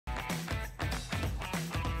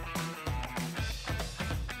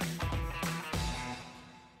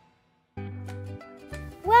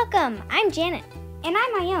Welcome! I'm Janet. And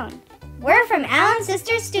I'm Ione. We're from Allen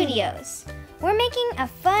Sisters Studios. We're making a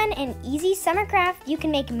fun and easy summer craft you can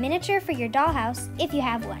make miniature for your dollhouse if you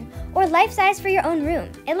have one, or life-size for your own room.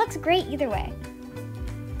 It looks great either way.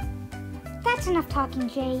 That's enough talking,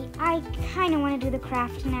 Jay. I kind of want to do the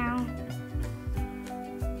craft now.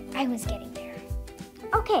 I was getting there.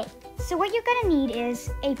 Okay, so what you're going to need is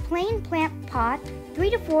a plain plant pot, 3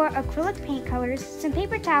 to 4 acrylic paint colors, some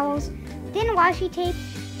paper towels, thin washi tape,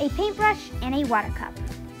 a paintbrush, and a water cup.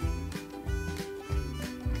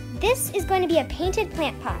 This is going to be a painted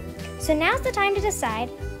plant pot, so now's the time to decide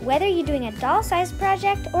whether you're doing a doll-sized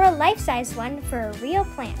project or a life-size one for a real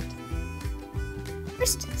plant.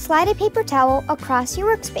 First, slide a paper towel across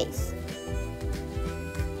your workspace.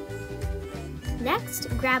 Next,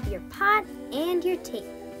 grab your pot and your tape.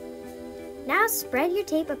 Now spread your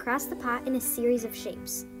tape across the pot in a series of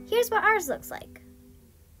shapes. Here's what ours looks like.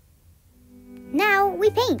 Now we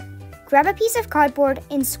paint. Grab a piece of cardboard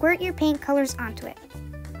and squirt your paint colors onto it.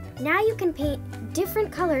 Now you can paint different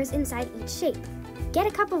colors inside each shape. Get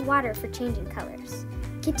a cup of water for changing colors.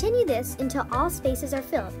 Continue this until all spaces are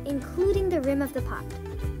filled, including the rim of the pot.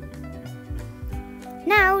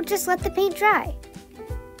 Now just let the paint dry.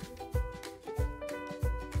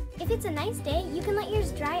 If it's a nice day, you can let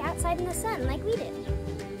yours dry outside in the sun like we did.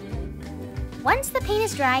 Once the paint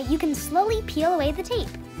is dry, you can slowly peel away the tape.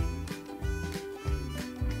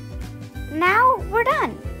 Now we're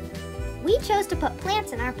done. We chose to put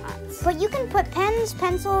plants in our pots. But you can put pens,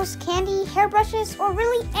 pencils, candy, hairbrushes, or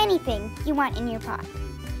really anything you want in your pot.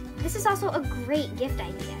 This is also a great gift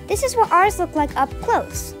idea. This is what ours look like up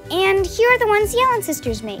close. And here are the ones the Allen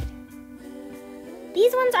sisters made.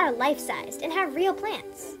 These ones are life-sized and have real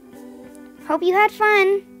plants. Hope you had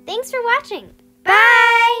fun. Thanks for watching. Bye!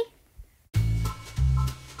 Bye.